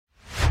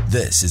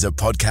This is a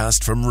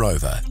podcast from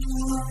Rover.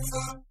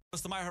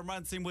 It's the My Home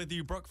Run team with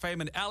you, Brooke,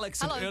 Fame, and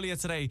Alex. Hello. And earlier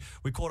today,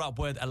 we caught up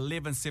with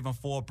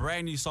 1174.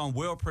 Brand new song,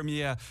 world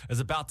premiere, is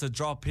about to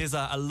drop. Here's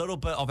a little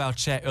bit of our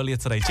chat earlier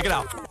today. Check it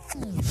out.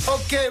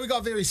 Okay, we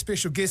got a very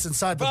special guest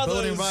inside the Brothers.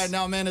 building right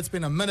now, man. It's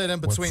been a minute in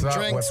between What's up?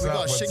 drinks. What's We up?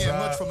 got What's Shingy and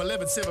up? Mitch from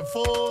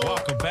 1174.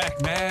 Welcome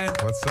back, man.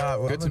 What's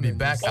up? Good to be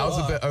back. I was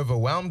a bit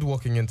overwhelmed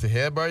walking into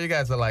here, bro. You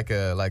guys are like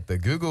the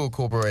Google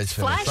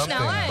Corporation Flash or something,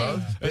 now, eh?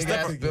 bro. Big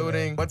ass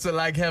building. What's it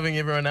like having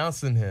everyone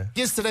else in here?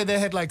 Yesterday they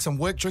had like some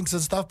work drinks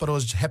and stuff, but it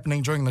was happening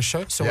during the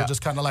show, so we're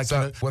just kind of like,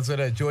 So, was it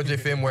a George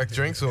FM work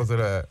drinks or was it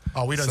a...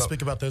 oh, we don't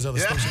speak about those other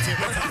stations here.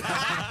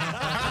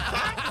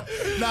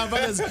 Nah,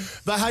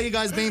 but how you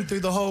guys been through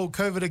the whole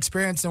COVID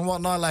experience and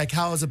whatnot? Like,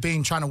 how has it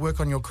been trying to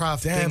work on your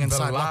craft being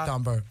inside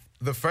lockdown, bro?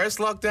 The first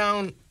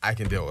lockdown, I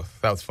can deal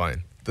with. That was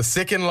fine. The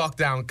second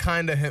lockdown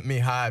kind of hit me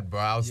hard,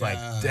 bro. I was like,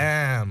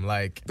 damn,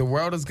 like, the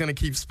world is going to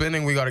keep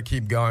spinning. We got to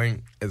keep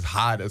going as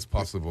hard as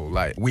possible.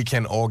 Like, We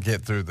can all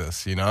get through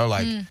this, you know?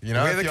 Like, you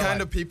know, we're the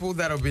kind of people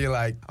that'll be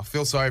like, I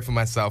feel sorry for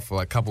myself for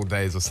like a couple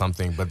days or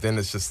something, but then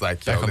it's just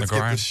like, yo, Back on the let's get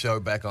grind. this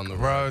show back on the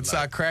bro, road.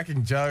 start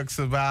cracking jokes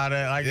about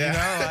it. Like, you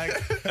know,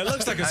 like... It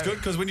looks like it's good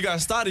because when you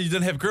guys started, you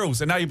didn't have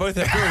grills, and now you both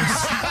have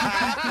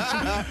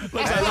grills.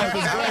 Looks like life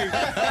is great.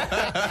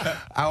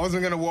 I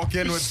wasn't going to walk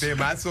in with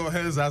them. I saw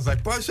his. I was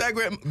like, bro, should I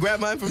grab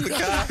mine from the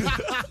car?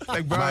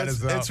 Like, bro, Might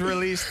as well. it's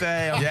release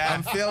day.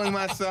 I'm feeling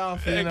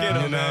myself, you Yeah, know? get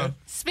on, You know? man.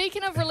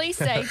 Speaking of release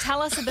day,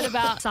 tell us a bit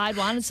about Side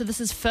One. So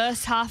this is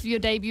first half of your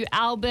debut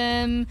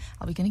album.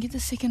 Are we going to get the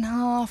second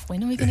half?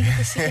 When are we going to get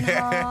the second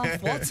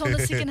half? What's on the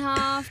second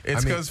half?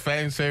 It's because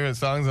Fame's favorite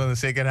songs on the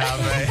second half,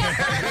 mate.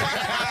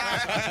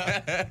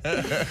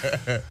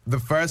 The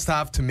first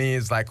half to me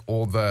is like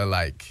all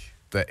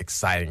the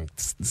exciting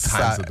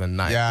times of the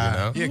night, yeah. you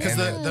know? Yeah, because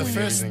And the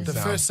amazing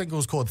first sound. single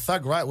is called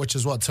Thug, right? Which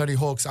is what, Tony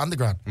Hawk's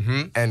Underground.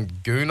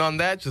 And Goon on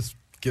that just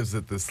gives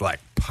it this like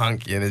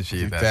punk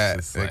energy that that's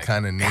just it like,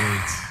 kind of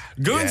needs.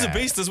 Goon's a Yeah.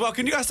 beast as well.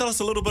 Can you guys tell us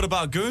a little bit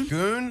about Goon?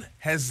 Goon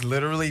has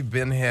literally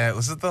been here.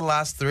 Was it the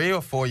last 3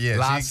 or 4 years?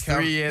 last He come-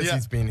 3 years Yeah.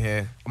 he's been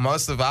here.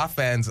 Most of our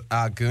fans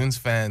are Goon's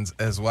fans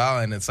as well,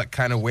 and it's like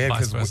kind of weird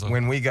Vice because versa.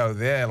 when we go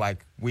there,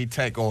 like we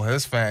take all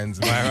his fans.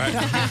 Am I right?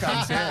 He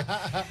comes here,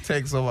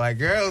 takes all my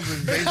girls,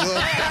 and they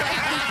look.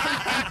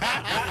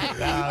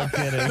 Nah, I'm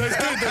kidding.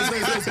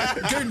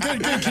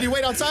 Good. Can you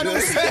wait outside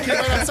us? Can you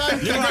wait outside?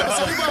 Can you grab us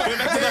a Uber?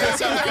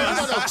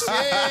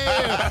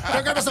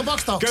 Go grab us a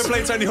box top. Go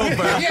play Tony Hawk,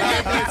 bro.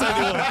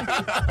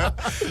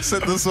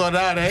 Sit this one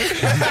out, eh?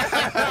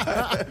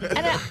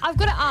 And I've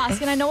got to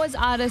ask, and I know as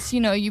artists, you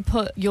know, you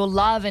put your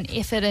love and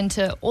effort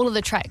into all of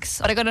the tracks.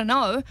 But I got to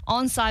know,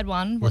 on Side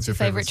One, what's your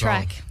favorite song?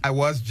 track? I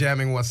was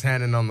jamming What's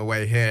Happening on the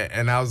way here,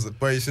 and I was,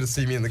 bro, you should have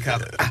seen me in the car.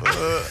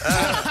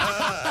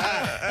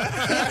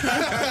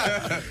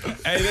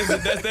 Hey,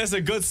 that's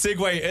a good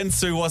segue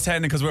into what's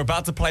happening because we're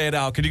about to play it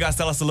out. Could you guys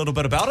tell us a little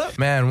bit about it?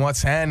 Man,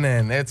 what's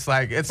happening? It's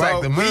like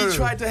Bro, the we mood.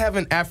 tried to have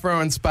an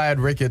Afro-inspired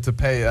record to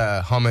pay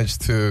homage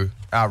to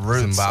Our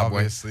roots, Zimbabwe.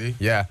 obviously.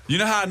 Yeah. You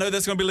know how I know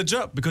that's going to be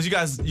legit? Because you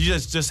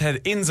just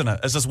had N's in it.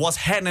 It's just what's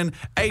happening,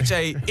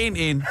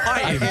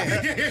 H-A-N-N-I-N.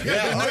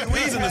 Yeah, no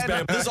P's in this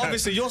band. This is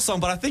obviously your song,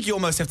 but I think you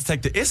almost have to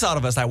take the S out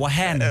of it. It's like, what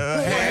happening?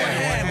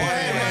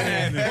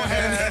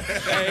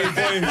 Hey,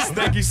 boys,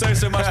 thank you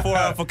so much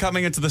for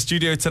coming into the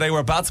studio today. We're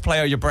about to play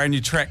out your brand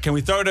new track. Can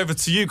we throw it over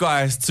to you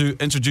guys to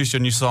introduce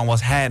your new song,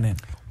 What's Happening?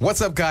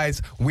 What's up,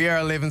 guys? We are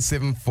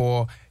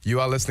 1174.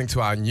 You are listening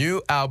to our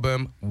new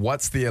album,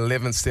 What's the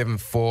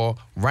 1174?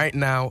 Right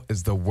now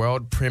is the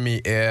world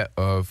premiere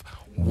of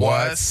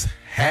What's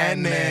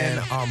Happening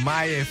on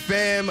My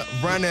FM.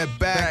 Run it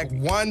back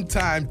 1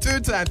 time, 2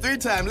 time, 3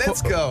 time.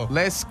 Let's go.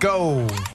 Let's go.